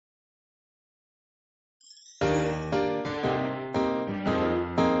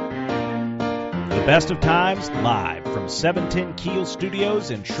The Best of Times, live from 710 Keel Studios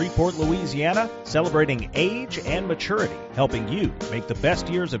in Shreveport, Louisiana, celebrating age and maturity, helping you make the best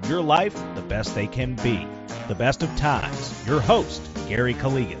years of your life the best they can be. The Best of Times, your host, Gary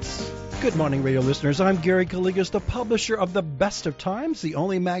Calligas. Good morning, radio listeners. I'm Gary Calligas, the publisher of The Best of Times, the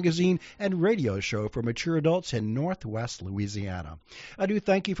only magazine and radio show for mature adults in Northwest Louisiana. I do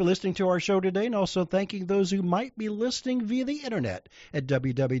thank you for listening to our show today, and also thanking those who might be listening via the internet at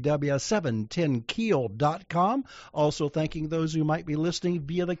www.710keel.com. Also thanking those who might be listening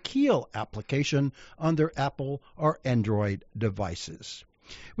via the Keel application on their Apple or Android devices.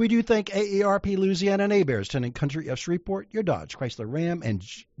 We do thank AARP Louisiana and Heberts, Town and Country of Shreveport, your Dodge, Chrysler, Ram, and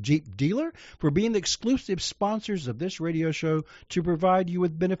Jeep dealer, for being the exclusive sponsors of this radio show to provide you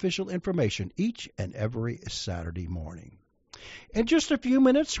with beneficial information each and every Saturday morning. In just a few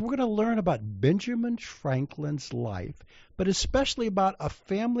minutes, we're going to learn about Benjamin Franklin's life, but especially about a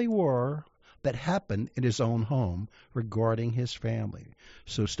family war that happened in his own home regarding his family.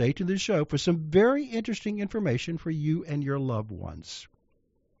 So stay tuned to the show for some very interesting information for you and your loved ones.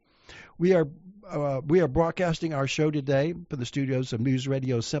 We are broadcasting our show today from the studios of News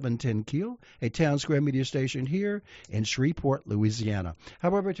Radio 710 Keel, a town square media station here in Shreveport, Louisiana.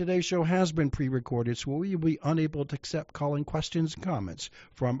 However, today's show has been pre-recorded, so we will be unable to accept calling questions and comments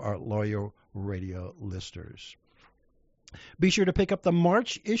from our loyal radio listeners. Be sure to pick up the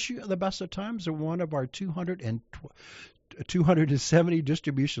March issue of The Best of Times at one of our 270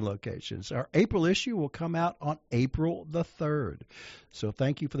 distribution locations. Our April issue will come out on April the 3rd. So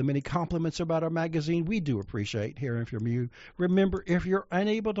thank you for the many compliments about our magazine. We do appreciate hearing from you. Remember, if you're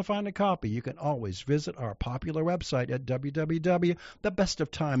unable to find a copy, you can always visit our popular website at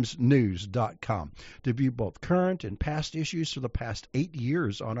www.thebestoftimesnews.com to view both current and past issues for the past 8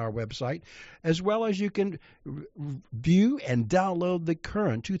 years on our website, as well as you can view and download the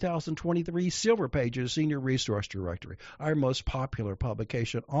current 2023 Silver Pages Senior Resource Directory, our most popular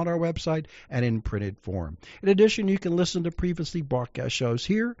publication on our website and in printed form. In addition, you can listen to previously broadcast shows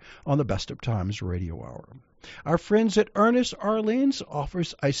here on the Best of Times Radio Hour. Our friends at Ernest Arlene's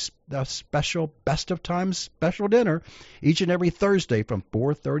offers a special Best of Times special dinner each and every Thursday from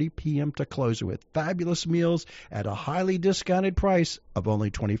 4:30 p.m. to close with fabulous meals at a highly discounted price of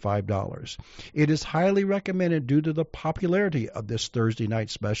only $25. It is highly recommended due to the popularity of this Thursday night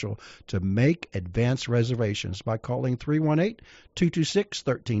special to make advance reservations by calling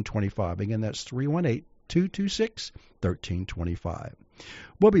 318-226-1325. Again, that's 318-226-1325.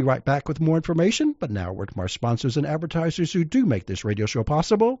 We'll be right back with more information, but now we're to our sponsors and advertisers who do make this radio show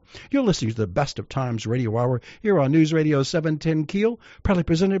possible. You're listening to the Best of Times Radio Hour here on News Radio 710 Keel, proudly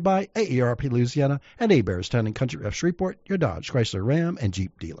presented by AARP Louisiana and Heberts, Town and Country of Shreveport, your Dodge, Chrysler, Ram, and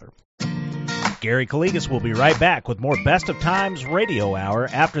Jeep dealer. Gary Calligas will be right back with more Best of Times Radio Hour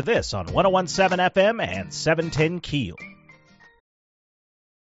after this on 101.7 FM and 710 Keel.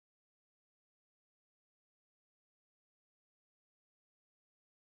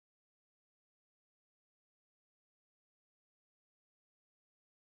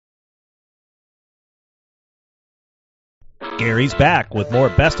 Gary's back with more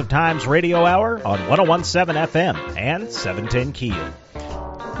Best of Times Radio Hour on 101.7 FM and 710 Keel.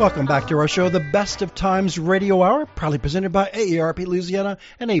 Welcome back to our show, The Best of Times Radio Hour, proudly presented by AARP Louisiana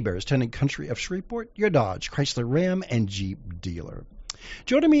and Heberts, Town and Country of Shreveport, your Dodge, Chrysler, Ram, and Jeep dealer.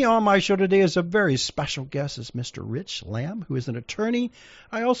 Joining me on my show today is a very special guest, is Mr. Rich Lamb, who is an attorney.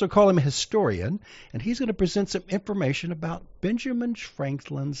 I also call him a historian, and he's going to present some information about Benjamin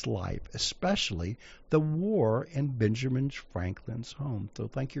Franklin's life, especially the war in Benjamin Franklin's home. So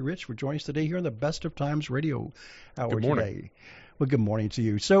thank you, Rich, for joining us today here on the Best of Times Radio Hour Good morning. today. Well, good morning to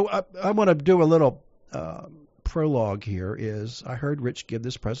you. So I want to do a little prologue here. I heard Rich give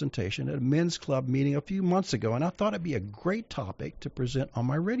this presentation at a men's club meeting a few months ago, and I thought it'd be a great topic to present on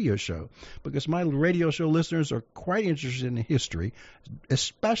my radio show because my radio show listeners are quite interested in history,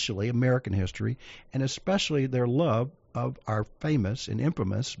 especially American history, and especially their love of our famous and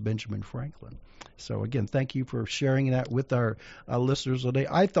infamous Benjamin Franklin. So again, thank you for sharing that with our listeners today.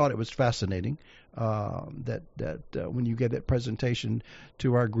 I thought it was fascinating that when you gave that presentation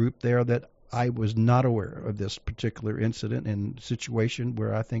to our group there, that I was not aware of this particular incident and situation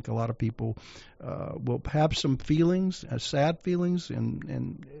where I think a lot of people will have some feelings, sad feelings,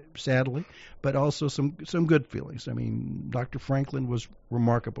 and sadly, but also some good feelings. I mean, Dr. Franklin was a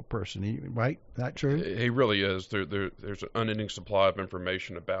remarkable person, right? That true? He really is. There's an unending supply of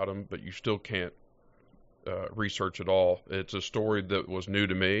information about him, but you still can't research it all. It's a story that was new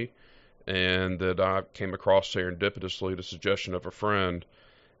to me and that I came across serendipitously at the suggestion of a friend,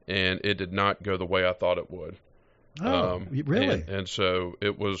 and it did not go the way I thought it would. Really? And so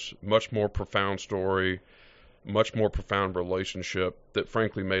it was much more profound story, much more profound relationship that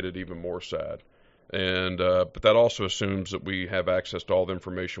frankly made it even more sad. And but that also assumes that we have access to all the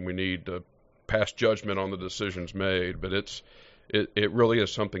information we need to pass judgment on the decisions made. But it really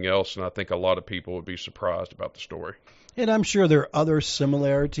is something else, and I think a lot of people would be surprised about the story. And I'm sure there are other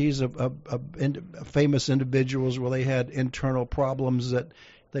similarities of famous individuals where they had internal problems that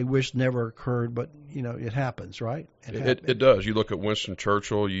they wish never occurred, but it happens, right? It does. You look at Winston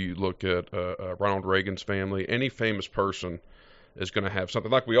Churchill, you look at Ronald Reagan's family. Any famous person is going to have something,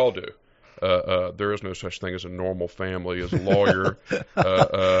 like we all do. There is no such thing as a normal family. As a lawyer,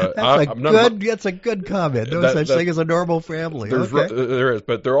 that's a good comment. No such thing as a normal family. There is,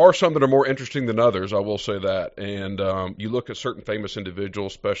 but there are some that are more interesting than others. I will say that. And you look at certain famous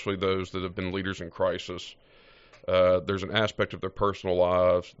individuals, especially those that have been leaders in crisis. There's an aspect of their personal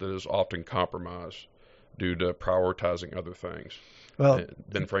lives that is often compromised due to prioritizing other things. Well,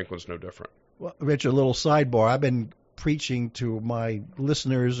 Ben Franklin's no different. Well, Rich, a little sidebar. I've been preaching to my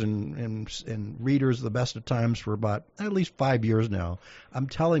listeners and readers the best of times for about at least 5 years now. I'm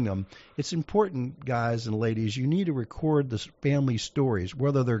telling them it's important, guys and ladies, you need to record the family stories,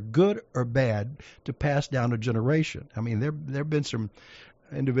 whether they're good or bad, to pass down a generation. I mean, there have been some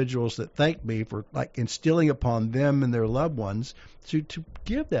individuals that thank me for instilling upon them and their loved ones to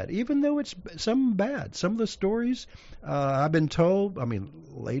give that, even though it's some bad. Some of the stories I've been told,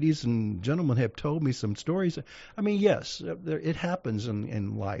 ladies and gentlemen have told me some stories. Yes, it happens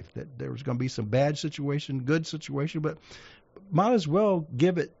in life that there's going to be some bad situation, good situation, but might as well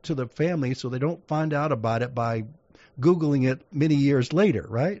give it to the family so they don't find out about it by Googling it many years later,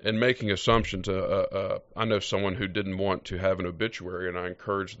 right? And making assumptions. I know someone who didn't want to have an obituary, and I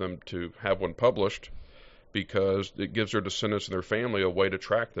encouraged them to have one published because it gives their descendants and their family a way to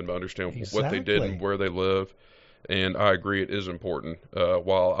track them, to understand what they did and where they live. And I agree, it is important.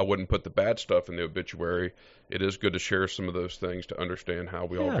 While I wouldn't put the bad stuff in the obituary, it is good to share some of those things to understand how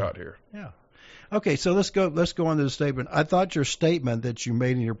we all got here. Yeah. Okay, so let's go on to the statement. I thought your statement that you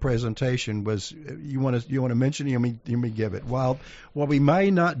made in your presentation was you want to mention it? You may give it. While we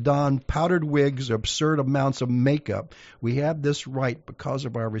may not don powdered wigs or absurd amounts of makeup, we have this right because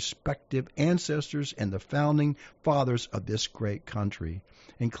of our respective ancestors and the founding fathers of this great country,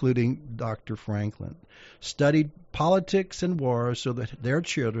 including Dr. Franklin, studied politics and war so that their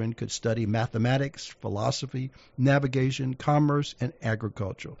children could study mathematics, philosophy, navigation, commerce, and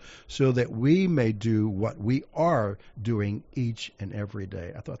agriculture, so that we may do what we are doing each and every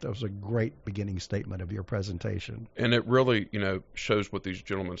day. I thought that was a great beginning statement of your presentation. And it really, shows what these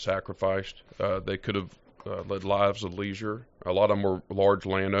gentlemen sacrificed. They could have led lives of leisure. A lot of them were large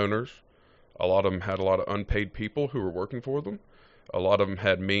landowners. A lot of them had a lot of unpaid people who were working for them. A lot of them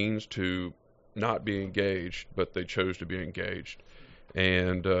had means to not be engaged, but they chose to be engaged.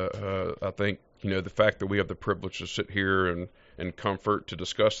 And I think, the fact that we have the privilege to sit here and comfort to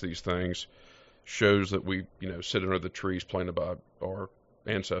discuss these things shows that we, sit under the trees planted by our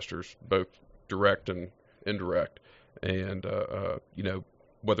ancestors, both direct and indirect. And,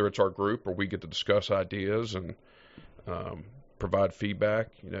 whether it's our group or we get to discuss ideas and provide feedback,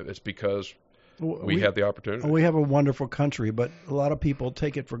 it's because we have the opportunity. We have a wonderful country, but a lot of people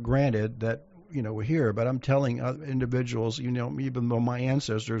take it for granted that we're here. But I'm telling individuals, even though my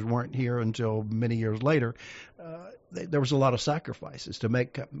ancestors weren't here until many years later, there was a lot of sacrifices to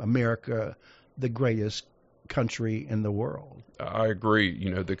make America the greatest country in the world. I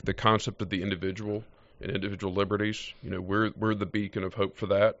agree. The concept of the individual and individual liberties, we're the beacon of hope for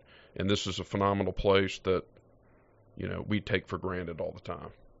that. And this is a phenomenal place that, we take for granted all the time.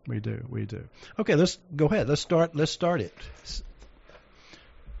 We do. Okay, let's go ahead. Let's start it.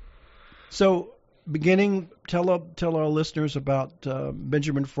 So, tell our listeners about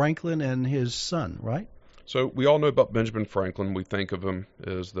Benjamin Franklin and his son, right? So we all know about Benjamin Franklin. We think of him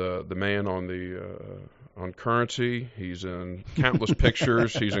as the man on Currency. He's in countless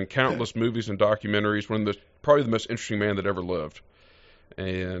pictures. He's in countless movies and documentaries. Probably the most interesting man that ever lived,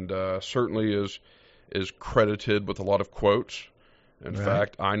 and certainly is credited with a lot of quotes. In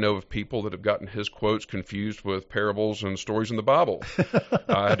fact, I know of people that have gotten his quotes confused with parables and stories in the Bible.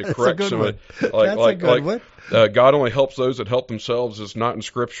 I had to correct some of it. God only helps those that help themselves is not in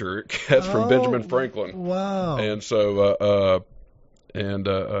Scripture. That's from Benjamin Franklin. Wow. And so,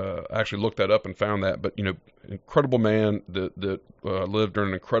 actually looked that up and found that. But, incredible man that lived during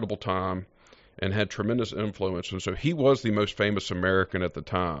an incredible time and had tremendous influence. And so he was the most famous American at the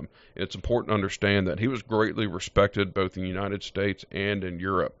time. And it's important to understand that he was greatly respected both in the United States and in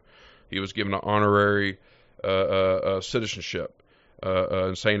Europe. He was given an honorary citizenship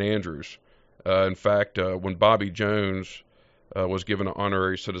in St. Andrews. In fact, when Bobby Jones was given an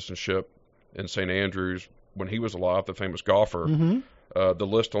honorary citizenship in St. Andrews when he was alive, the famous golfer, the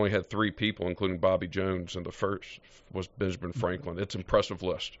list only had 3 people, including Bobby Jones, and the first was Benjamin Franklin. It's an impressive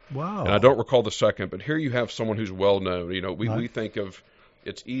list. Wow. And I don't recall the second, but here you have someone who's well known. You know, we think of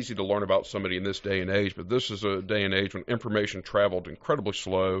it's easy to learn about somebody in this day and age, but this is a day and age when information traveled incredibly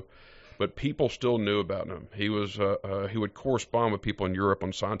slow, but people still knew about him. He would correspond with people in Europe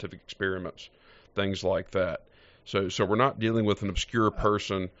on scientific experiments, things like that. So we're not dealing with an obscure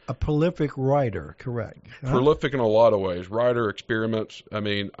person. A prolific writer, correct? Prolific in a lot of ways. Writer, experiments. I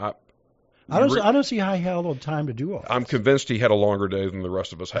mean, I don't see how he had all the time to do all this. I'm convinced he had a longer day than the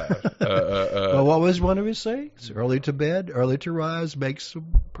rest of us have. Well, what was one of his sayings? Early to bed, early to rise makes a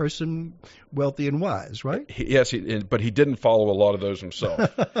person wealthy and wise, right? Yes, but he didn't follow a lot of those himself.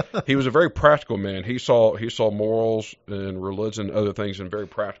 He was a very practical man. He saw morals and religion and other things in very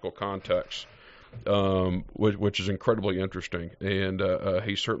practical contexts, which is incredibly interesting. And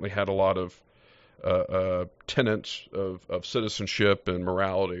he certainly had a lot of tenets of citizenship and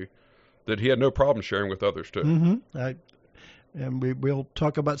morality that he had no problem sharing with others too. Mm-hmm. And we'll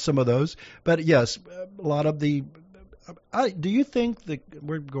talk about some of those. But yes, a lot of the. Do you think that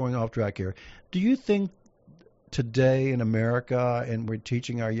we're going off track here? Do you think today in America, and we're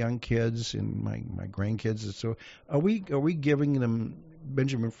teaching our young kids and my grandkids, and so are we giving them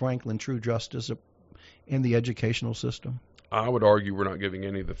Benjamin Franklin true justice in the educational system? I would argue we're not giving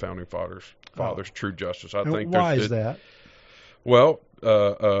any of the founding fathers true justice. I think why is that? Well,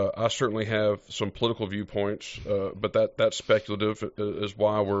 I certainly have some political viewpoints, but that's speculative. Is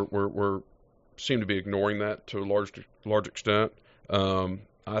why we're seem to be ignoring that to a large extent.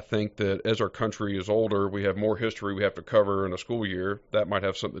 I think that as our country is older, we have more history we have to cover in a school year. That might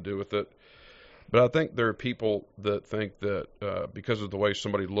have something to do with it. But I think there are people that think that because of the way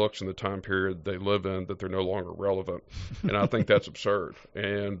somebody looks in the time period they live in, that they're no longer relevant. And I think that's absurd.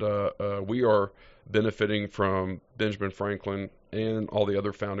 And we are benefiting from Benjamin Franklin and all the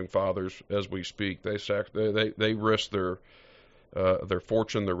other founding fathers as we speak. They risk their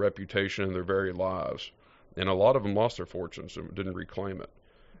fortune, their reputation, and their very lives. And a lot of them lost their fortunes and didn't reclaim it.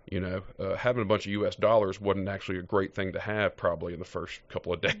 You know, having a bunch of U.S. dollars wasn't actually a great thing to have probably in the first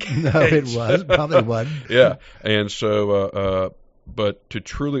couple of decades. No, it was. Probably wasn't. Yeah. And so, but to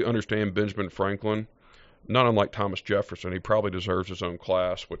truly understand Benjamin Franklin, not unlike Thomas Jefferson, he probably deserves his own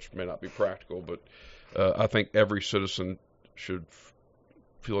class, which may not be practical, but I think every citizen should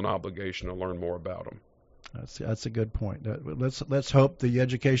feel an obligation to learn more about him. That's a good point. Let's hope the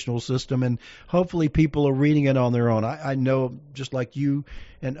educational system, and hopefully people are reading it on their own. I know, just like you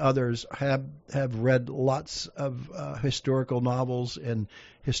and others have read lots of historical novels and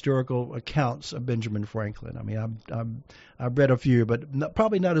historical accounts of Benjamin Franklin. I mean, I've read a few, but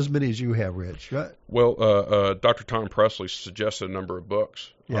probably not as many as you have, Rich. Right? Well, Dr. Tom Presley suggested a number of books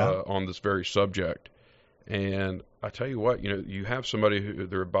on this very subject. And I tell you what, you have somebody who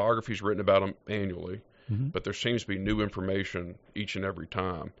there are biographies written about him annually. But there seems to be new information each and every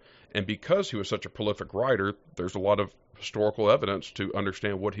time. And because he was such a prolific writer, there's a lot of historical evidence to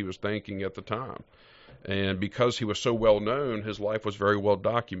understand what he was thinking at the time. And because he was so well known, his life was very well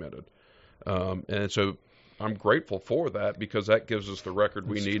documented. And so I'm grateful for that, because that gives us the record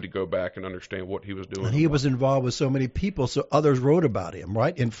we need to go back and understand what he was doing. And he was involved with so many people, so others wrote about him,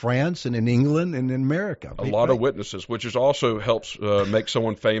 right? In France and in England and in America. A lot of witnesses, which is also helps make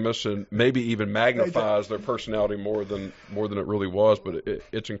someone famous and maybe even magnifies their personality more than it really was. But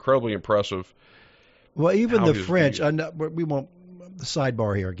it's incredibly impressive. Well, even the French, we won't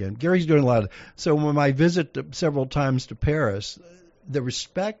sidebar here again. Gary's doing a lot of. So when I visit several times to Paris, the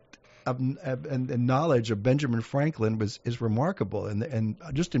respect and knowledge of Benjamin Franklin is remarkable, and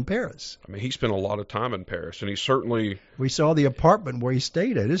just in Paris. I mean, he spent a lot of time in Paris, and he certainly. We saw the apartment where he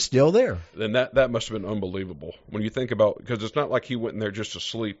stayed at; it's still there. And that must have been unbelievable when you think about, because it's not like he went in there just to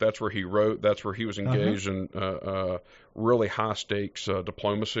sleep. That's where he wrote. That's where he was engaged in really high stakes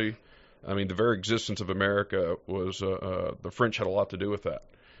diplomacy. I mean, the very existence of America was the French had a lot to do with that,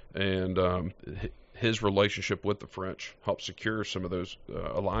 and his relationship with the French helped secure some of those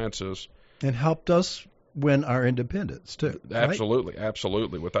alliances. And helped us win our independence, too. Absolutely, right?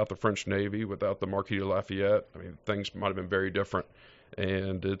 Absolutely. Without the French Navy, without the Marquis de Lafayette, I mean, things might have been very different.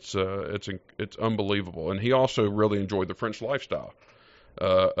 And it's unbelievable. And he also really enjoyed the French lifestyle.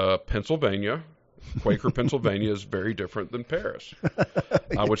 Pennsylvania, Quaker Pennsylvania, is very different than Paris.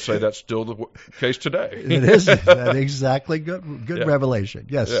 I would say that's still the case today. It is. That's exactly good revelation.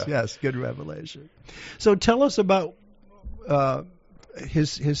 Yes, good revelation. So tell us about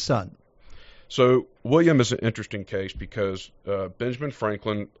his son. So William is an interesting case because Benjamin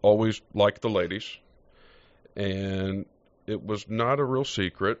Franklin always liked the ladies, and it was not a real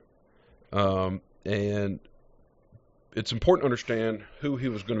secret. And it's important to understand who he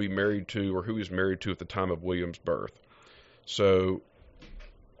was going to be married to, or who he was married to at the time of William's birth. So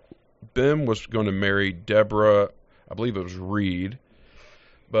Ben was going to marry Deborah, I believe it was Reed,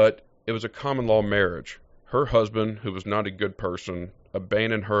 but it was a common law marriage. Her husband, who was not a good person,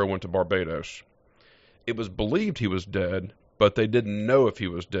 abandoned her and went to Barbados. It was believed he was dead, but they didn't know if he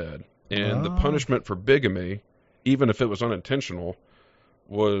was dead. And the punishment for bigamy, even if it was unintentional,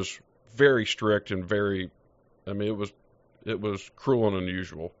 was very strict and it was cruel and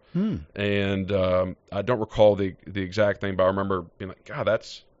unusual. And I don't recall the exact thing, but I remember being like, God,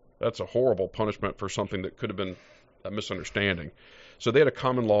 that's a horrible punishment for something that could have been a misunderstanding. So they had a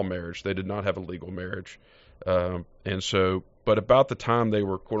common law marriage. They did not have a legal marriage. But about the time they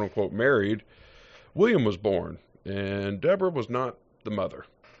were quote unquote married, William was born, and Deborah was not the mother.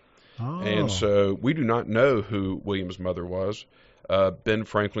 And so we do not know who William's mother was. Ben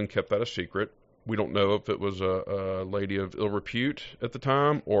Franklin kept that a secret. We don't know if it was a lady of ill repute at the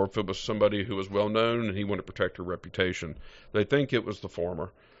time, or if it was somebody who was well known and he wanted to protect her reputation. They think it was the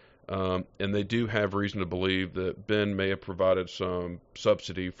former. And they do have reason to believe that Ben may have provided some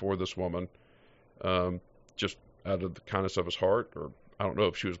subsidy for this woman, just out of the kindness of his heart, or I don't know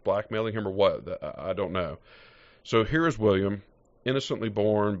if she was blackmailing him or what. I don't know. So here is William, innocently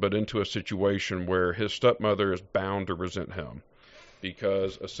born, but into a situation where his stepmother is bound to resent him,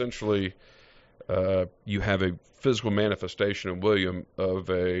 because essentially you have a physical manifestation in William of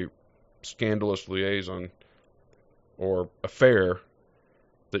a scandalous liaison or affair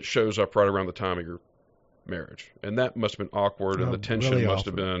that shows up right around the time of your marriage. And that must have been awkward, and the tension really must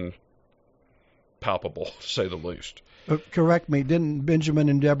have been palpable, to say the least. Correct me, didn't Benjamin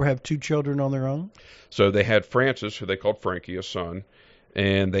and Deborah have 2 children on their own? So they had Francis, who they called Frankie, a son,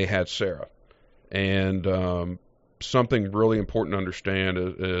 and they had Sarah. And something really important to understand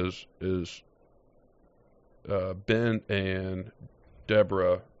is Ben and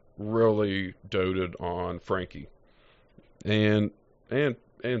Deborah really doted on Frankie and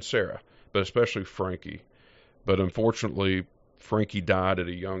Sarah, but especially Frankie. But unfortunately, Frankie died at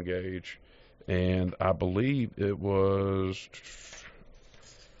a young age, and I believe it was,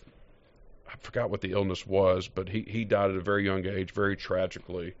 I forgot what the illness was, but he died at a very young age, very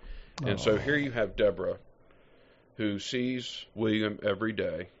tragically. And so here you have Deborah, who sees William every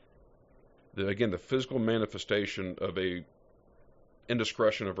day. Again, the physical manifestation of a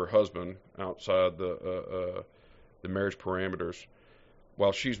indiscretion of her husband outside the marriage parameters,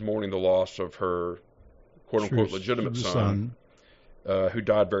 while she's mourning the loss of her quote-unquote legitimate son, who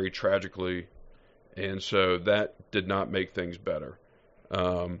died very tragically. And so that did not make things better.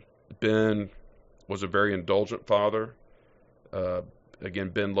 Ben was a very indulgent father. Again,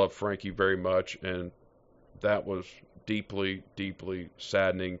 Ben loved Frankie very much, and that was deeply, deeply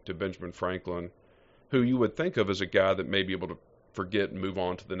saddening to Benjamin Franklin, who you would think of as a guy that may be able to forget and move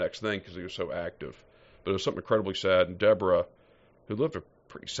on to the next thing because he was so active. But it was something incredibly sad, and Deborah, who lived a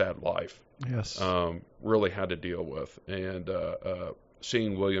pretty sad life, really had to deal with. And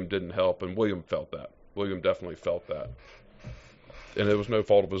seeing William didn't help, and William felt that. William definitely felt that. And it was no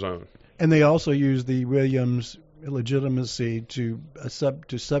fault of his own. And they also used the Williams illegitimacy to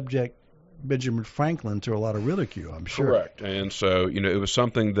subject Benjamin Franklin to a lot of ridicule, I'm sure. Correct. And so, it was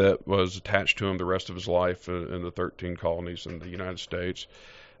something that was attached to him the rest of his life in the 13 colonies in the United States.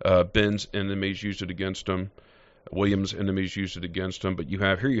 Ben's enemies used it against him. William's enemies used it against him. But you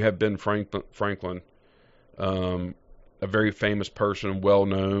have Ben Franklin, a very famous person, well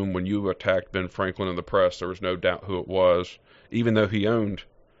known. When you attacked Ben Franklin in the press, there was no doubt who it was. Even though he owned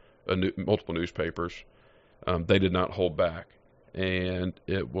multiple newspapers, they did not hold back. And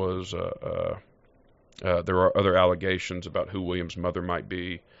it was there are other allegations about who William's mother might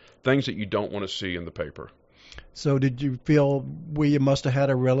be, things that you don't want to see in the paper. So did you feel William must have had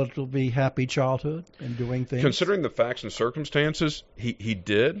a relatively happy childhood in doing things? Considering the facts and circumstances, he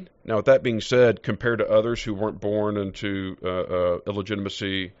did. Now, with that being said, compared to others who weren't born into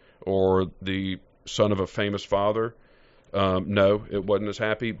illegitimacy or the son of a famous father, no, it wasn't as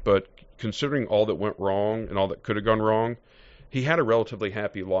happy. But considering all that went wrong and all that could have gone wrong, he had a relatively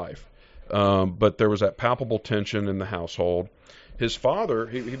happy life. But there was that palpable tension in the household. His father,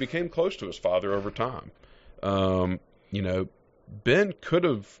 he became close to his father over time. Ben could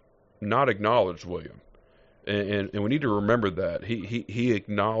have not acknowledged William, and we need to remember that he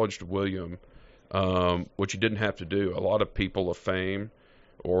acknowledged William, which he didn't have to do. A lot of people of fame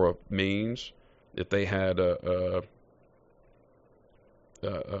or of means, if they had a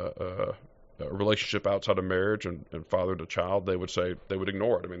a relationship outside of marriage and father to child, they would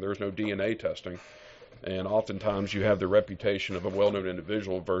ignore it. I mean, there's no DNA testing. And oftentimes you have the reputation of a well-known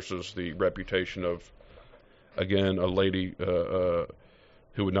individual versus the reputation of, again, a lady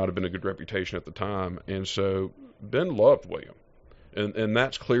who would not have been a good reputation at the time. And so Ben loved William. And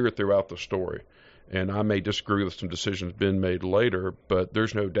that's clear throughout the story. And I may disagree with some decisions Ben made later, but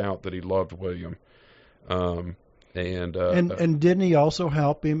there's no doubt that he loved William. And didn't he also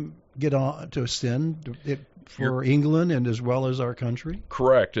help him get on to ascend for England and as well as our country?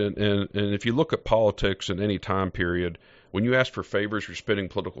 Correct. And if you look at politics in any time period, when you ask for favors, you're spending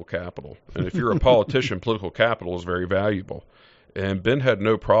political capital. And if you're a politician, political capital is very valuable. And Ben had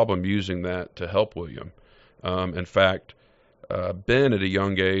no problem using that to help William. In fact, Ben at a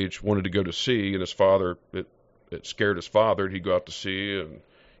young age wanted to go to sea, and his father, it scared his father. He'd go out to sea, and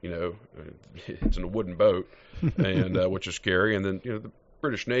it's in a wooden boat, and which is scary. And then the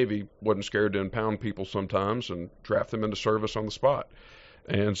British Navy wasn't scared to impound people sometimes and draft them into service on the spot.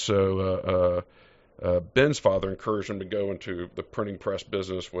 And so Ben's father encouraged him to go into the printing press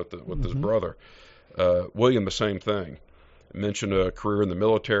business with his brother. William, the same thing. Mentioned a career in the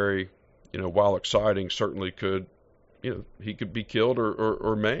military. While exciting, certainly could. He could be killed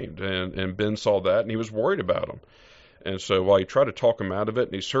or maimed, and Ben saw that, and he was worried about him. And so while he tried to talk him out of it,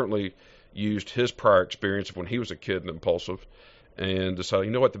 and he certainly used his prior experience of when he was a kid and impulsive, and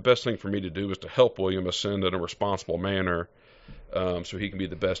decided, the best thing for me to do is to help William ascend in a responsible manner, so he can be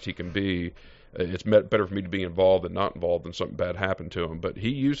the best he can be. It's better for me to be involved than not involved when something bad happened to him. But he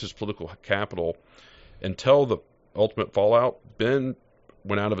used his political capital until the ultimate fallout. Ben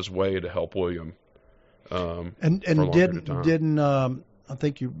went out of his way to help William. And didn't I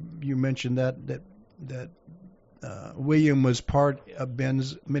think you mentioned that William was part of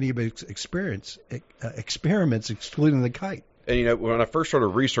Ben's many of his experiments, excluding the kite. And when I first started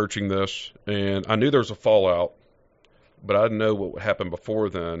researching this, and I knew there was a fallout, but I didn't know what would happen before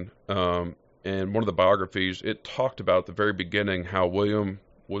then. And one of the biographies, it talked about at the very beginning how William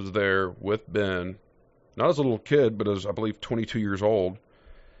was there with Ben, not as a little kid, but as I believe 22 years old,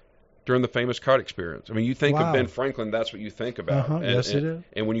 during the famous kite experience. I mean, you think of Ben Franklin, that's what you think about. Yes, it is.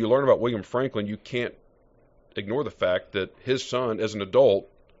 And when you learn about William Franklin, you can't ignore the fact that his son, as an adult,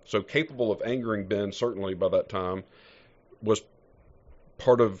 so capable of angering Ben, certainly by that time, was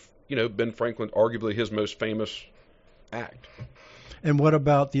part of, Ben Franklin, arguably his most famous act. And what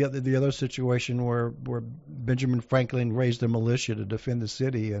about the other situation where Benjamin Franklin raised a militia to defend the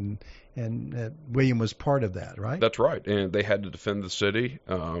city, and William was part of that, right? That's right, and they had to defend the city.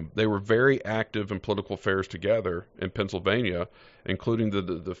 They were very active in political affairs together in Pennsylvania, including the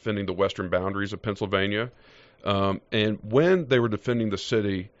defending the western boundaries of Pennsylvania. And when they were defending the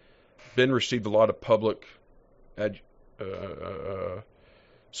city, Ben received a lot of public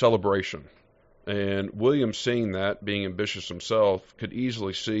celebration. And William, seeing that, being ambitious himself, could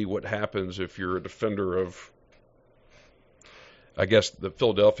easily see what happens if you're a defender of, I guess, the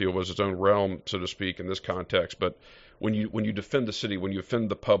Philadelphia was its own realm, so to speak, in this context. But when you defend the city, when you defend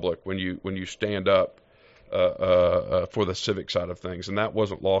the public, when you stand up for the civic side of things, and that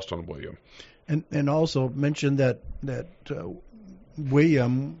wasn't lost on William. And also mentioned that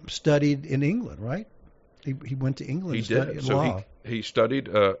William studied in England, right? He went to England and studied law. He studied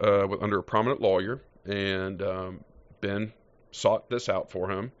under a prominent lawyer, and Ben sought this out for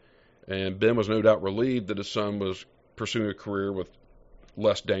him. And Ben was no doubt relieved that his son was pursuing a career with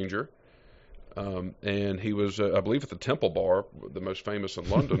less danger. And he was, I believe, at the Temple Bar, the most famous in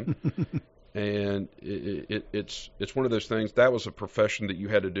London. And it's one of those things. That was a profession that you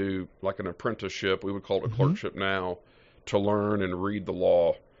had to do, like an apprenticeship. We would call it a clerkship now, to learn and read the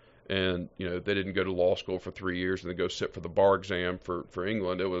law. And they didn't go to law school for 3 years and then go sit for the bar exam for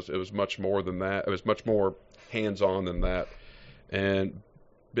England. It was much more than that. It was much more hands-on than that. And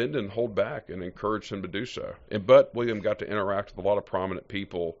Ben didn't hold back and encouraged him to do so. But William got to interact with a lot of prominent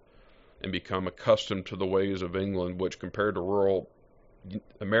people and become accustomed to the ways of England, which compared to rural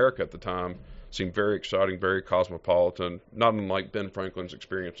America at the time seemed very exciting, very cosmopolitan, not unlike Ben Franklin's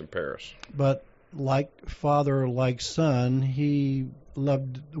experience in Paris. But like father, like son, he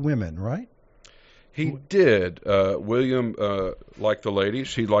loved women, right? He did. William liked the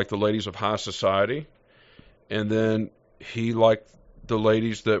ladies. He liked the ladies of high society. And then he liked the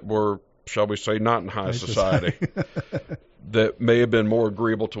ladies that were, shall we say, not in high society. That may have been more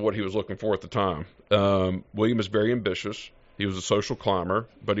agreeable to what he was looking for at the time. William is very ambitious. He was a social climber,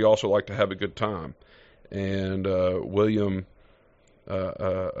 but he also liked to have a good time. And William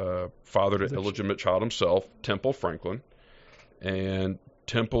fathered an illegitimate child himself, Temple Franklin. And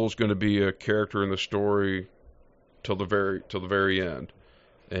Temple's going to be a character in the story till the very end.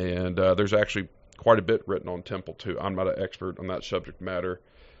 And there's actually quite a bit written on Temple, too. I'm not an expert on that subject matter,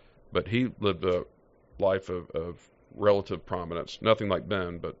 but he lived a life of relative prominence. Nothing like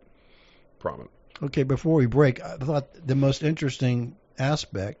Ben, but prominent. Okay, before we break, I thought the most interesting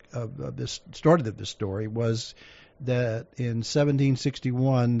aspect of this story was that in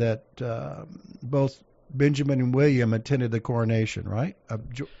 1761 that both Benjamin and William attended the coronation, right, of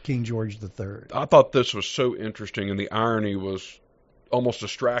King George III. I thought this was so interesting, and the irony was almost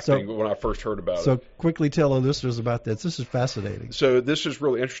distracting when I first heard about it. So quickly tell our listeners about this. This is fascinating. So this is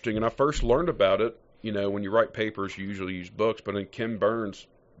really interesting, and I first learned about it, when you write papers, you usually use books, but in Ken Burns'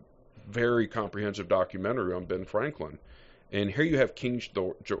 very comprehensive documentary on Ben Franklin. And here you have King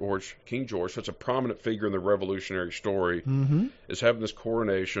George, such a prominent figure in the Revolutionary story, is having this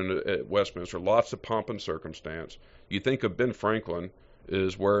coronation at Westminster, lots of pomp and circumstance. You think of Ben Franklin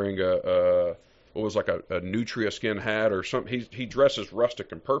is wearing a nutria skin hat or something. He dresses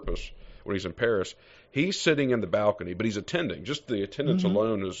rustic and purpose when he's in Paris. He's sitting in the balcony, but he's attending. Just the attendance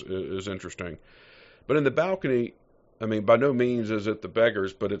alone is interesting. But in the balcony, I mean, by no means is it the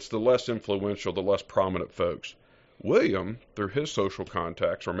beggars, but it's the less influential, the less prominent folks. William, through his social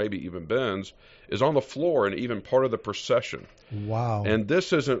contacts, or maybe even Ben's, is on the floor and even part of the procession. Wow. And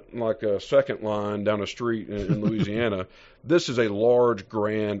this isn't like a second line down a street in Louisiana. This is a large,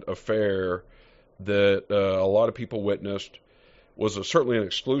 grand affair that a lot of people witnessed. Was certainly an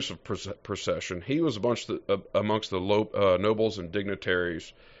exclusive procession. He was amongst the nobles and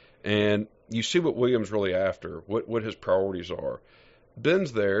dignitaries. And you see what William's really after, what his priorities are.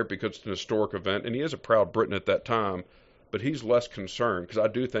 Ben's there because it's an historic event, and he is a proud Briton at that time, but he's less concerned, because I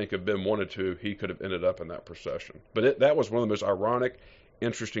do think if Ben wanted to, he could have ended up in that procession. But that was one of the most ironic,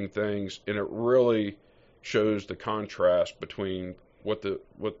 interesting things, and it really shows the contrast between what the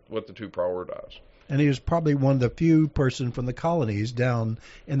two prioritize. And he was probably one of the few person from the colonies down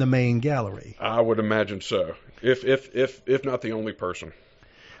in the main gallery. I would imagine so, if not the only person.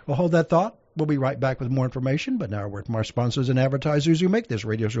 Well, hold that thought. We'll be right back with more information, but now a word from our sponsors and advertisers who make this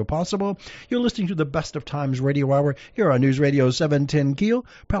radio show possible. You're listening to the Best of Times Radio Hour here on News Radio 710 Keel,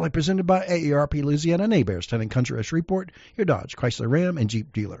 proudly presented by AARP Louisiana and Bears, Town and Country of Shreveport, your Dodge, Chrysler, Ram, and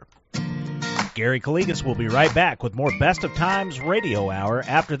Jeep dealer. Gary Calligas will be right back with more Best of Times Radio Hour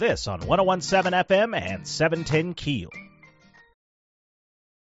after this on 101.7 FM and 710 Keel.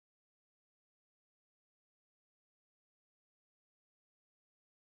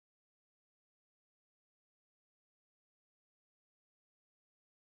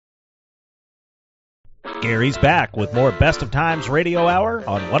 Gary's back with more Best of Times Radio Hour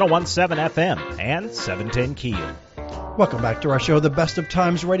on 101.7 FM and 710 Keel. Welcome back to our show, the Best of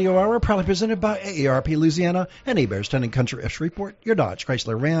Times Radio Hour, proudly presented by AARP Louisiana and Bears, Town and Country of Shreveport, your Dodge,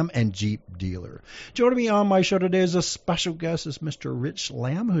 Chrysler, Ram, and Jeep dealer. Joining me on my show today is a special guest, is Mr. Rich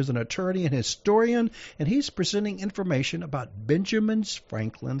Lamb, who's an attorney and historian, and he's presenting information about Benjamin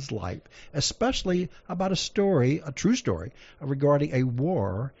Franklin's life, especially about a true story regarding a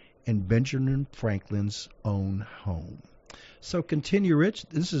war in Benjamin Franklin's own home. So continue, Rich.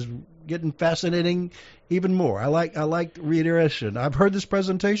 This is getting fascinating even more. I like reiteration. I've heard this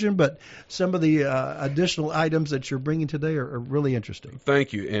presentation, but some of the additional items that you're bringing today are really interesting.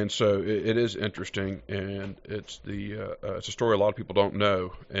 Thank you. And so it is interesting, and it's a story a lot of people don't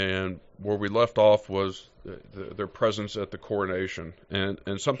know. And where we left off was their presence at the coronation. And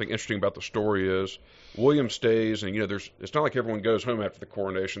something interesting about the story is William stays, and it's not like everyone goes home after the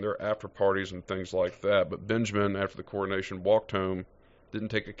coronation. There are after parties and things like that. But Benjamin, after the coronation, walked home, didn't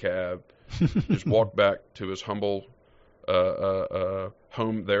take a cab, just walked back to his humble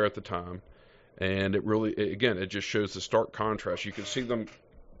home there at the time. And it just shows the stark contrast. You can see them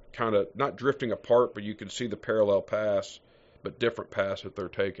kind of not drifting apart, but you can see the parallel paths, but different paths that they're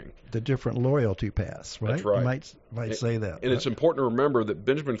taking. The different loyalty paths, right? That's right. You might say that. And it's important to remember that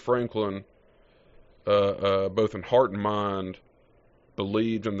Benjamin Franklin, both in heart and mind,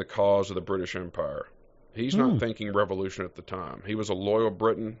 believed in the cause of the British Empire. He's not thinking revolution at the time. He was a loyal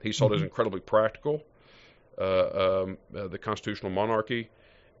Briton. He saw it as incredibly practical, the constitutional monarchy,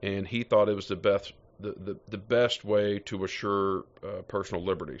 and he thought it was the best way to assure personal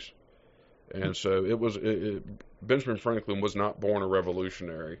liberties. And so Benjamin Franklin was not born a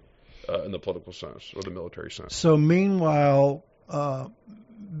revolutionary in the political sense or the military sense. So meanwhile,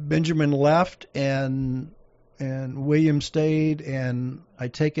 Benjamin left and William stayed, and I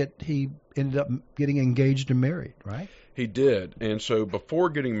take it he ended up getting engaged and married, right? He did. And so before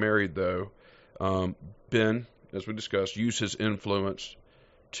getting married, though, Ben, as we discussed, used his influence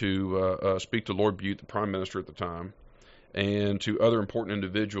to speak to Lord Bute, the prime minister at the time, and to other important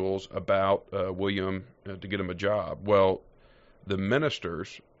individuals about William to get him a job. Well, the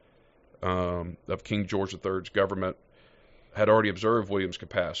ministers of King George III's government had already observed William's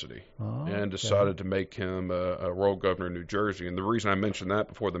capacity and decided to make him a royal governor in New Jersey. And the reason I mentioned that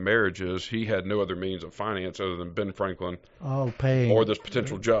before the marriage is he had no other means of finance other than Ben Franklin paying or this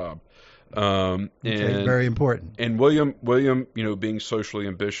potential job. And very important. And William, being socially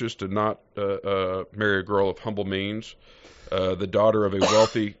ambitious, did not marry a girl of humble means. The daughter of a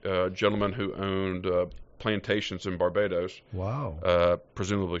wealthy gentleman who owned plantations in Barbados. Wow.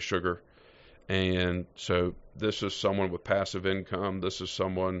 Presumably sugar. And so this is someone with passive income. This is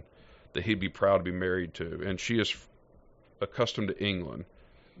someone that he'd be proud to be married to. And she is accustomed to England,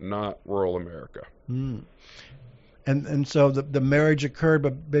 not rural America. Mm. And so the marriage occurred,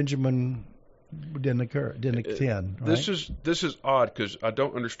 but Benjamin didn't attend. Right? This is odd because I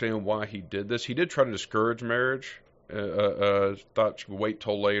don't understand why he did this. He did try to discourage marriage. Thought she would wait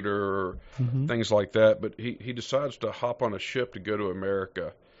till later or things like that. But he decides to hop on a ship to go to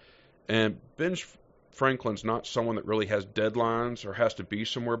America. And Ben Franklin's not someone that really has deadlines or has to be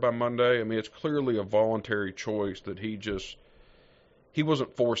somewhere by Monday. I mean, it's clearly a voluntary choice that he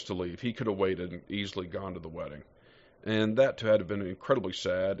wasn't forced to leave. He could have waited and easily gone to the wedding. And that had been incredibly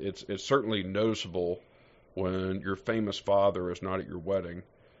sad. It's certainly noticeable when your famous father is not at your wedding.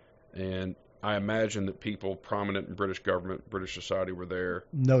 And I imagine that people prominent in British government, British society were there.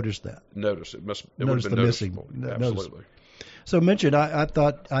 Noticed that. It would have been noticeable. Absolutely. So mentioned, I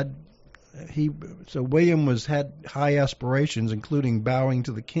thought William had high aspirations, including bowing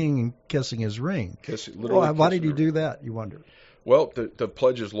to the king and kissing his ring. Why did he do that, you wonder? Well, to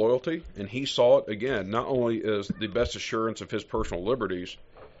pledge his loyalty, and he saw it, again, not only as the best assurance of his personal liberties,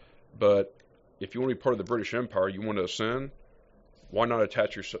 but if you want to be part of the British Empire, you want to ascend, why not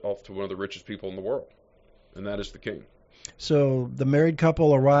attach yourself to one of the richest people in the world? And that is the king. So the married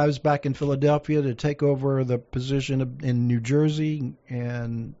couple arrives back in Philadelphia to take over the position in New Jersey,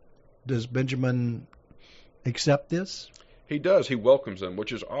 and does Benjamin accept this? He does. He welcomes them,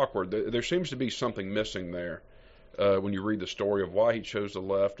 which is awkward. There seems to be something missing there when you read the story of why he chose the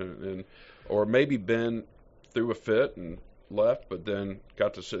left, or maybe Ben threw a fit and left, but then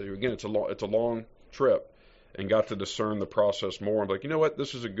got to sit. Again, it's a long trip, and got to discern the process more. I'm like, you know what?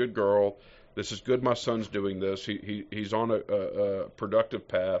 This is a good girl. This is good. My son's doing this. He's on a productive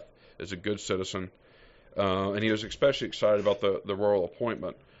path as a good citizen, and he was especially excited about the royal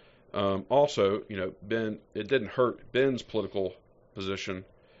appointment. Also, Ben, it didn't hurt Ben's political position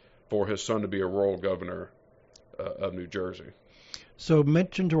for his son to be a royal governor of New Jersey. So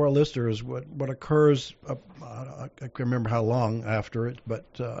mention to our listeners what occurs, I can't remember how long after it, but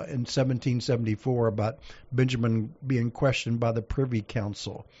in 1774 about Benjamin being questioned by the Privy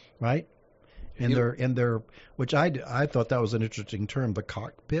Council, right? In their, which I thought that was an interesting term, the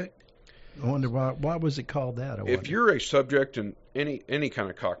cockpit. I wonder why was it called that? If you're a subject in any kind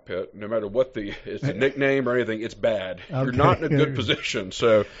of cockpit, no matter what it's a nickname or anything, it's bad. Okay. You're not in a good position.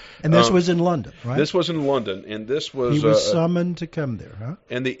 So, and this was in London, right? This was in London, and this was he was summoned to come there, huh?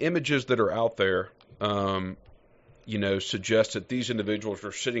 And the images that are out there, suggest that these individuals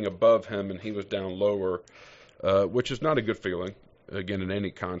were sitting above him and he was down lower, which is not a good feeling. Again, in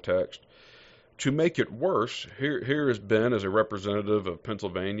any context. To make it worse, here is Ben as a representative of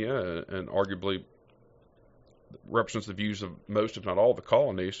Pennsylvania and arguably represents the views of most, if not all, of the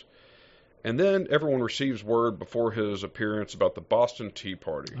colonies. And then everyone receives word before his appearance about the Boston Tea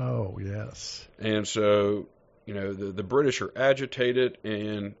Party. Oh, yes. And so, the British are agitated,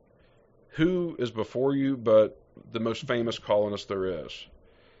 and who is before you but the most famous colonist there is?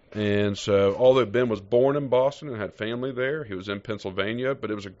 And so, although Ben was born in Boston and had family there, he was in Pennsylvania, but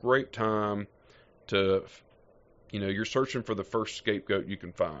it was a great time to, you're searching for the first scapegoat you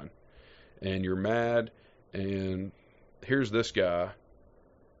can find, and you're mad, and here's this guy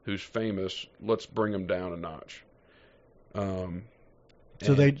who's famous. Let's bring him down a notch.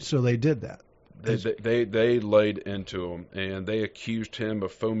 So they did that. They laid into him, and they accused him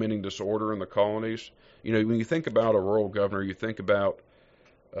of fomenting disorder in the colonies. When you think about a royal governor, you think about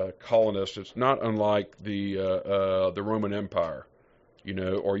colonists. It's not unlike the Roman Empire.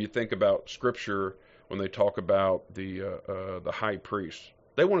 Or you think about Scripture when they talk about the high priests.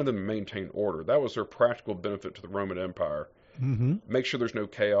 They wanted them to maintain order. That was their practical benefit to the Roman Empire. Mm-hmm. Make sure there's no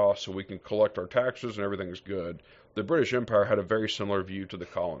chaos so we can collect our taxes and everything is good. The British Empire had a very similar view to the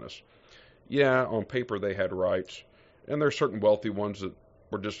colonists. Yeah, on paper they had rights, and there are certain wealthy ones that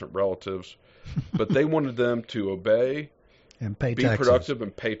were distant relatives, but they wanted them to obey and be productive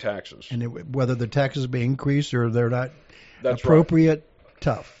and pay taxes. And whether the taxes be increased or they're not That's appropriate, right.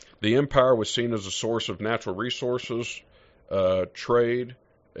 Tough. The empire was seen as a source of natural resources, trade,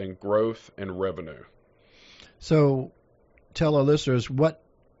 and growth and revenue. So tell our listeners what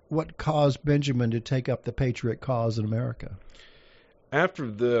caused Benjamin to take up the patriot cause in America? After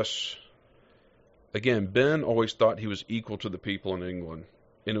this, again, Ben always thought he was equal to the people in England.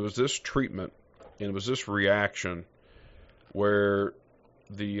 And it was this treatment, and it was this reaction where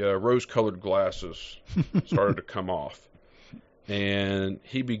the rose-colored glasses started to come off. And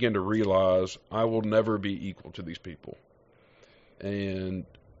he began to realize, I will never be equal to these people. And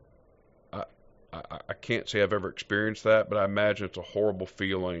I can't say I've ever experienced that, but I imagine it's a horrible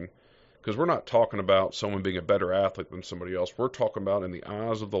feeling, because we're not talking about someone being a better athlete than somebody else. We're talking about, in the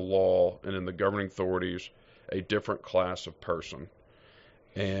eyes of the law and in the governing authorities, a different class of person.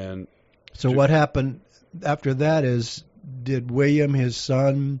 And so what happened after that is, did William, his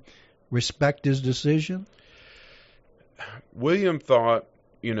son, respect his decision? William thought,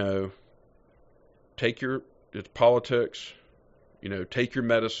 it's politics, take your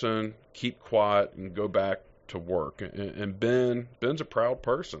medicine, keep quiet, and go back to work. And Ben's a proud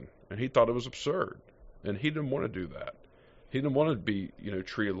person, and he thought it was absurd, and he didn't want to do that. He didn't want to be,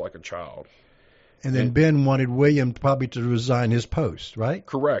 treated like a child. And then Ben wanted William probably to resign his post, right?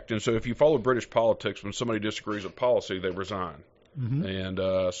 Correct. And so if you follow British politics, when somebody disagrees with policy, they resign. Mm-hmm.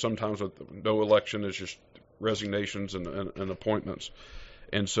 And sometimes with no election, it's just resignations and appointments.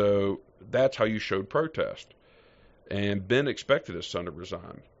 And so that's how you showed protest. And Ben expected his son to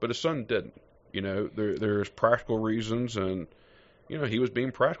resign, but his son didn't. There's practical reasons, and he was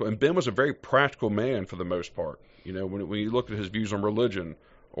being practical. And Ben was a very practical man for the most part. When you look at his views on religion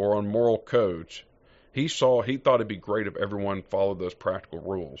or on moral codes, he thought it'd be great if everyone followed those practical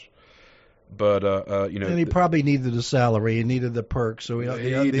rules. But and he probably needed the salary, he needed the perks. So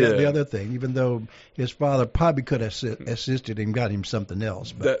the other thing, even though his father probably could have assisted him, got him something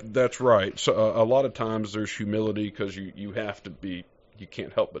else. But that's right. So a lot of times there's humility, because you have to be, you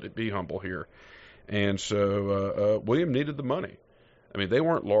can't help but be humble here. And so William needed the money. I mean, they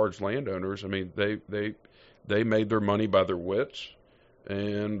weren't large landowners. I mean, they made their money by their wits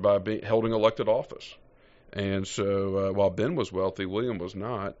and by holding elected office. And so while Ben was wealthy, William was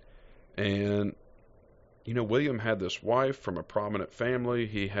not. And, William had this wife from a prominent family.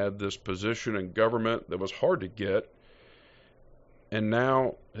 He had this position in government that was hard to get. And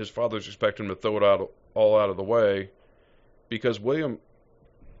now his father's expecting him to throw it all out of the way, because William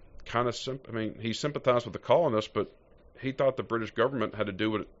he sympathized with the colonists, but he thought the British government had to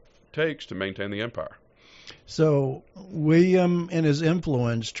do what it takes to maintain the empire. So William, in his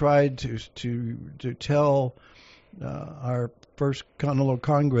influence, tried to tell our First Continental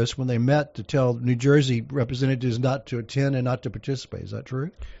Congress, when they met, to tell New Jersey representatives not to attend and not to participate. Is that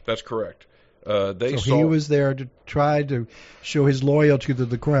true? That's correct. He was there to try to show his loyalty to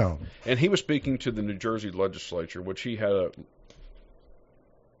the crown. And he was speaking to the New Jersey legislature, which he had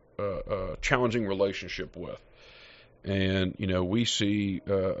a challenging relationship with. And, we see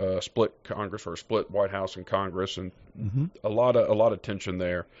a split Congress, or a split White House and Congress, and a lot of tension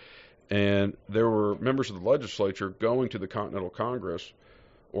there. And there were members of the legislature going to the Continental Congress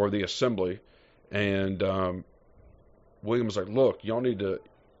or the Assembly, and William was like, look, y'all need to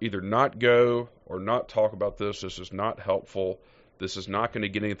either not go or not talk about this. This is not helpful. This is not going to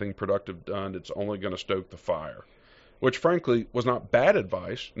get anything productive done. It's only going to stoke the fire, which frankly was not bad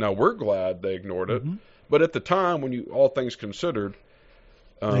advice. Now, we're glad they ignored it, but at the time, when all things considered,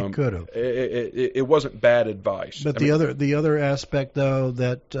 they could have. It wasn't bad advice. But the other aspect, though,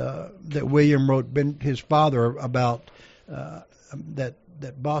 that William wrote his father about,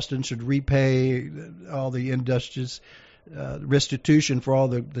 that Boston should repay all the industrious restitution for all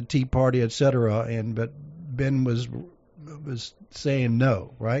the Tea Party, etc. But Ben was saying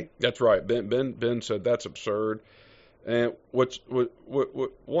no, right? That's right. Ben said that's absurd. And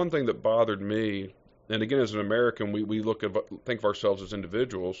one thing that bothered me, and again, as an American, we think of ourselves as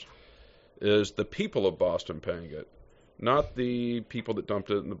individuals, is the people of Boston paying it, not the people that dumped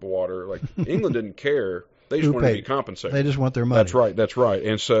it in the water. Like, England didn't care; they just wanted to be compensated. They just want their money. That's right.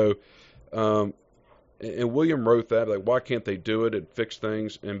 And so, and William wrote that, like, why can't they do it and fix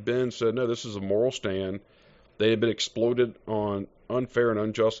things? And Ben said, no, this is a moral stand. They had been exploited on unfair and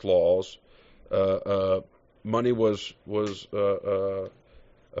unjust laws. Money was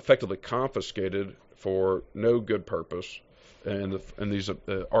effectively confiscated for no good purpose, and these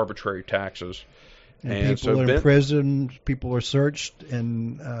arbitrary taxes. And people are in prison, people are searched,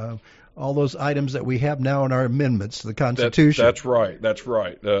 and all those items that we have now in our amendments to the Constitution. That's right.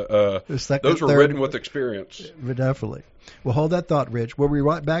 Those were written with experience. Definitely. Well, hold that thought, Rich. We'll be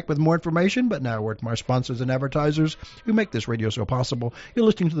right back with more information, but now a word from our sponsors and advertisers who make this radio show possible. You're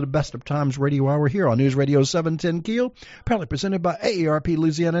listening to the Best of Times Radio Hour here on News Radio 710 Keel, proudly presented by AARP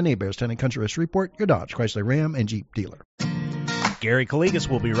Louisiana and Bears Town and Country West Shreveport, your Dodge, Chrysler, Ram, and Jeep dealer. Gary Calligas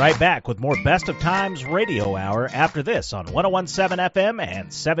will be right back with more Best of Times Radio Hour after this on 101.7 FM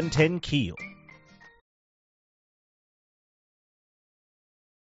and 710 Keel.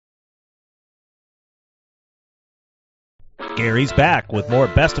 Gary's back with more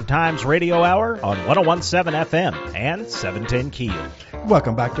Best of Times Radio Hour on 101.7 FM and 710 Keel.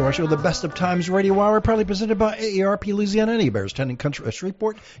 Welcome back to our show, the Best of Times Radio Hour, proudly presented by AARP Louisiana and Bears Town and Country West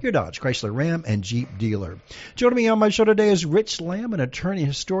Shreveport, your Dodge, Chrysler, Ram, and Jeep dealer. Joining me on my show today is Rich Lamb, an attorney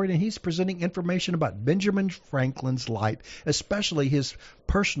historian, and he's presenting information about Benjamin Franklin's life, especially his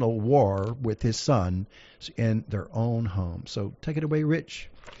personal war with his son in their own home. So take it away, Rich.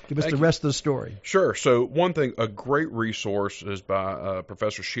 Give us the rest of the story. Sure. So one thing, a great resource is by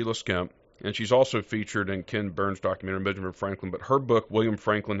Professor Sheila Skemp, and she's also featured in Ken Burns' documentary, Benjamin Franklin. But her book, William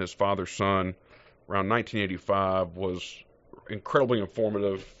Franklin, His Father's Son, around 1985, was incredibly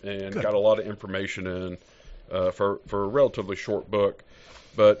informative and got a lot of information in for a relatively short book.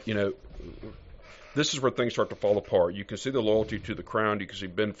 But, you know, this is where things start to fall apart. You can see the loyalty to the crown. You can see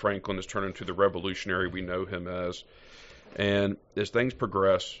Ben Franklin has turned into the revolutionary we know him as. And as things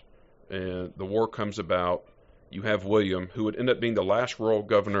progress and the war comes about, you have William, who would end up being the last royal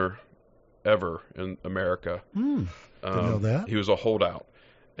governor ever in America. Didn't know that. He was a holdout.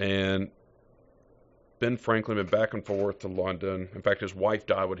 And Ben Franklin went back and forth to London. In fact, his wife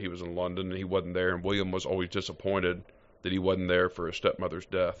died when he was in London, and he wasn't there. And William was always disappointed that he wasn't there for his stepmother's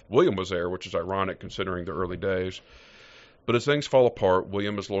death. William was there, which is ironic considering the early days. But as things fall apart,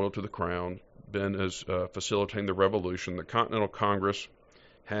 William is loyal to the crown. Ben is facilitating the revolution. The Continental Congress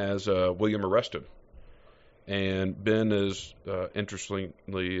has William arrested. And Ben is,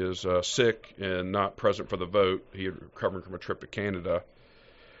 interestingly, is sick and not present for the vote. He had recovered from a trip to Canada.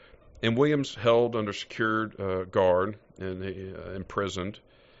 And William's held under secured guard and imprisoned.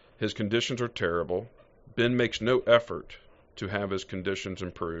 His conditions are terrible. Ben makes no effort to have his conditions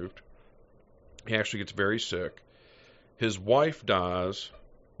improved. He actually gets very sick. His wife dies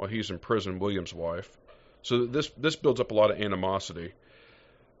while he's in prison, William's wife. So this builds up a lot of animosity.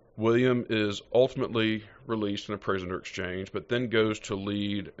 William is ultimately released in a prisoner exchange, but then goes to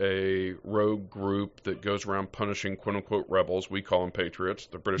lead a rogue group that goes around punishing quote-unquote rebels. We call them patriots.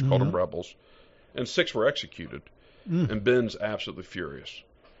 The British called them rebels. And 6 were executed. And Ben's absolutely furious.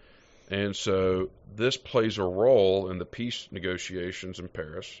 And so this plays a role in the peace negotiations in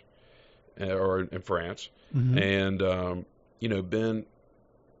Paris, or in France. And, you know, Ben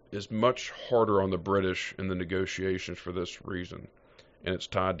is much harder on the British in the negotiations for this reason. And it's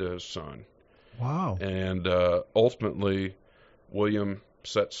tied to his son. Wow. And ultimately, William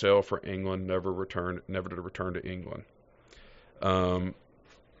set sail for England, never to return to England.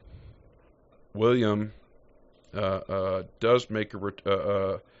 William does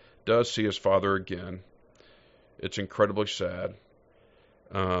see his father again. It's incredibly sad.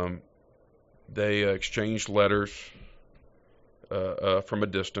 They exchanged letters from a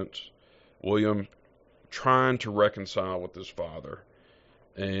distance. William trying to reconcile with his father.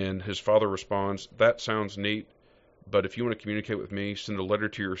 And his father responds, "That sounds neat, but if you want to communicate with me, send a letter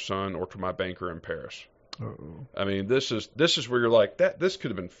to your son or to my banker in Paris." Uh-oh. I mean, this is where you're like, this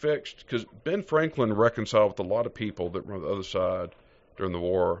could have been fixed, because Ben Franklin reconciled with a lot of people that were on the other side during the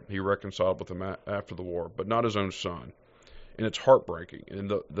war. He reconciled with them after the war, but not his own son. And it's heartbreaking. And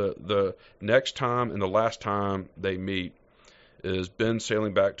the next time and the last time they meet is Ben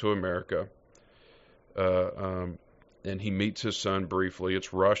sailing back to America. And he meets his son briefly.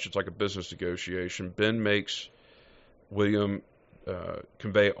 It's rushed. It's like a business negotiation. Ben makes William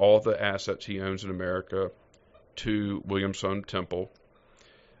convey all the assets he owns in America to William's son, Temple.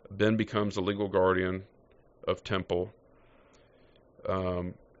 Ben becomes the legal guardian of Temple.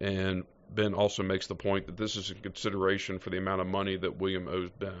 And Ben also makes the point that this is a consideration for the amount of money that William owes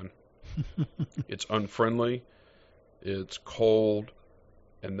Ben. It's unfriendly, it's cold,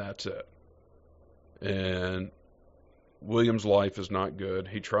 and that's it. And William's life is not good.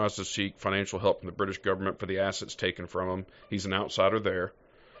 He tries to seek financial help from the British government for the assets taken from him. He's an outsider there.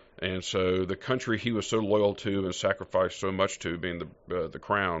 And so the country he was so loyal to and sacrificed so much to, being the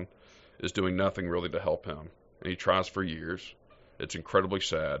crown, is doing nothing really to help him. And he tries for years. It's incredibly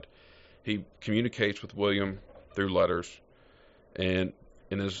sad. He communicates with William through letters. And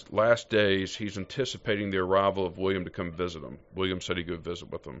in his last days, he's anticipating the arrival of William to come visit him. William said he'd go visit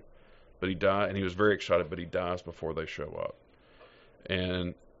with him, but he died, and he was very excited, but he dies before they show up.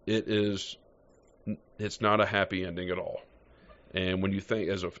 And it's not a happy ending at all. And when you think,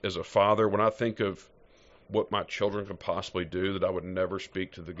 as a father, when I think of what my children could possibly do, that I would never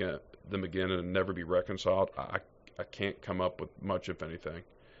speak to them again and never be reconciled, I can't come up with much, if anything.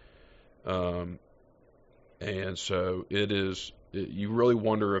 And so you really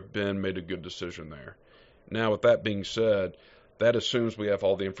wonder if Ben made a good decision there. Now, with that being said, that assumes we have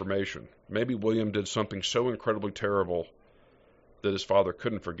all the information. Maybe William did something so incredibly terrible that his father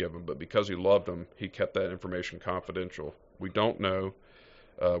couldn't forgive him, but because he loved him, he kept that information confidential. We don't know.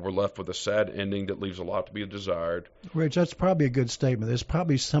 We're left with a sad ending that leaves a lot to be desired. Rich, that's probably a good statement. There's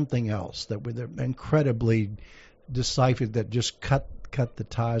probably something else that was incredibly deciphered that just cut the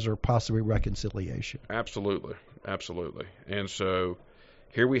ties or possibly reconciliation. Absolutely. And so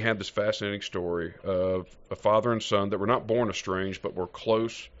here we have this fascinating story of a father and son that were not born estranged, but were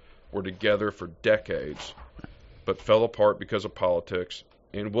close, were together for decades, but fell apart because of politics.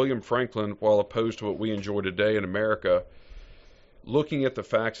 And William Franklin, while opposed to what we enjoy today in America, looking at the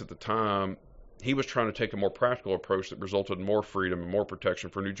facts at the time, he was trying to take a more practical approach that resulted in more freedom and more protection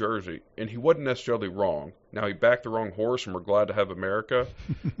for New Jersey. And he wasn't necessarily wrong. Now, he backed the wrong horse, and we're glad to have America,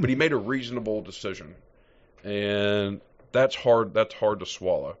 but he made a reasonable decision. And that's hard to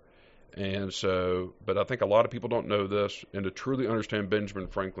swallow. And so, but I think a lot of people don't know this, and to truly understand Benjamin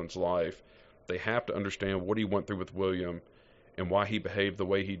Franklin's life, they have to understand what he went through with William and why he behaved the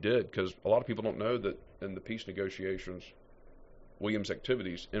way he did, because a lot of people don't know that in the peace negotiations, William's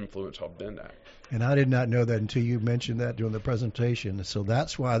activities influence how Ben acted. And I did not know that until you mentioned that during the presentation. So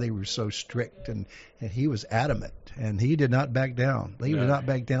that's why they were so strict, and he was adamant, and he did not back down. He did not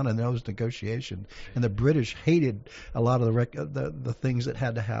back down in those negotiations. And the British hated a lot of the things that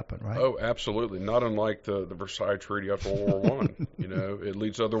had to happen, right? Oh, absolutely. Not unlike the Versailles Treaty after World War I. It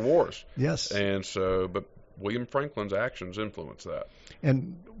leads to other wars. Yes. And so, but William Franklin's actions influenced that.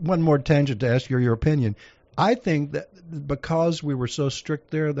 And one more tangent to ask your opinion. I think that because we were so strict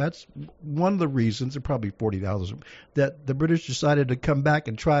there, that's one of the reasons, there are probably 40,000, that the British decided to come back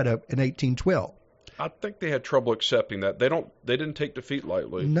and try to in 1812. I think they had trouble accepting that. They didn't take defeat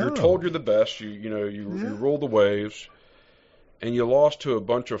lightly. No. You're told you're the best. You rule the waves, and you lost to a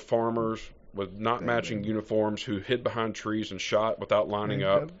bunch of farmers with not matching uniforms who hid behind trees and shot without lining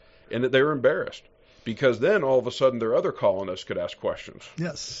up, and that they were embarrassed. Because then all of a sudden their other colonists could ask questions.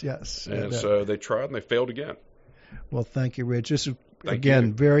 Yes. And so they tried and they failed again. Well, thank you, Rich. This is,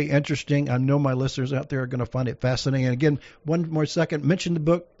 again, very interesting. I know my listeners out there are going to find it fascinating. And again, one more second, mention the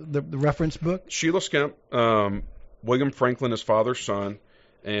book, the reference book. Sheila Skemp, William Franklin, his father's son,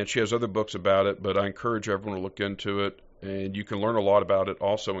 and she has other books about it, but I encourage everyone to look into it. And you can learn a lot about it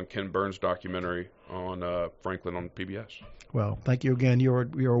also in Ken Burns' documentary on Franklin on PBS. Well, thank you again.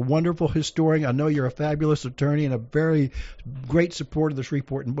 You're a wonderful historian. I know you're a fabulous attorney and a very great supporter of the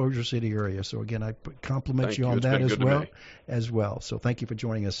Shreveport and Bossier City area. So again, I compliment you on that as well. So thank you for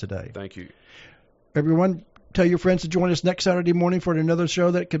joining us today. Thank you. Everyone, tell your friends to join us next Saturday morning for another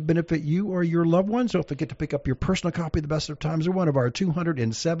show that could benefit you or your loved ones. Don't forget to pick up your personal copy of The Best of Times at one of our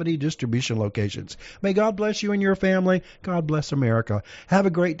 270 distribution locations. May God bless you and your family. God bless America. Have a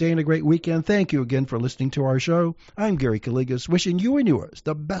great day and a great weekend. Thank you again for listening to our show. I'm Gary Calligas, wishing you and yours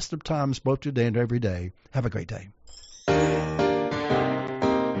the best of times both today and every day. Have a great day.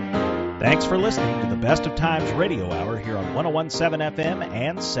 Thanks for listening to the Best of Times Radio Hour here on 101.7 FM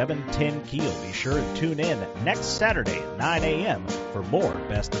and 710 Keel. Be sure to tune in next Saturday at 9 a.m. for more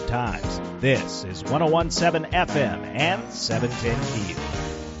Best of Times. This is 101.7 FM and 710 Keel.